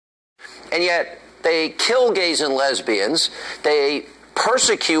and yet they kill gays and lesbians, they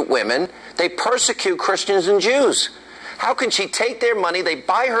persecute women, they persecute Christians and Jews. How can she take their money, they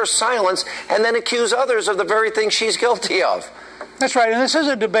buy her silence, and then accuse others of the very thing she's guilty of? That's right, and this is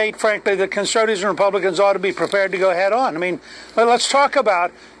a debate, frankly, that conservatives and Republicans ought to be prepared to go head on. I mean, let's talk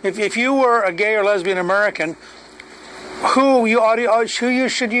about, if you were a gay or lesbian American, who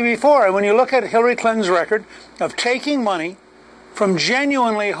should you be for? And when you look at Hillary Clinton's record of taking money from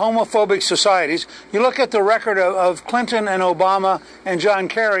genuinely homophobic societies, you look at the record of Clinton and Obama and John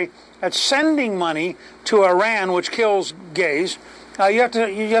Kerry at sending money to Iran, which kills gays, you have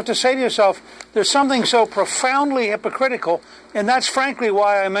to say to yourself, there's something so profoundly hypocritical, and that's frankly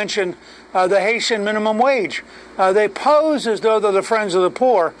why I mentioned the Haitian minimum wage. They pose as though they're the friends of the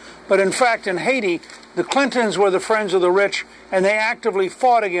poor, but in fact in Haiti, the Clintons were the friends of the rich, and they actively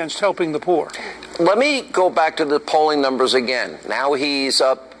fought against helping the poor. Let me go back to the polling numbers again. Now he's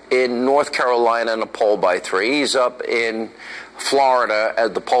up in North Carolina in a poll by 3. He's up in Florida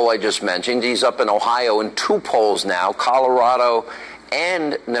at the poll I just mentioned. He's up in Ohio in 2 polls now, Colorado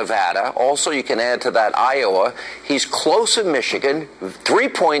and Nevada. Also, you can add to that Iowa. He's close in Michigan, 3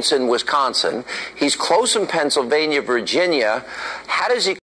 points in Wisconsin. He's close in Pennsylvania, Virginia. How does he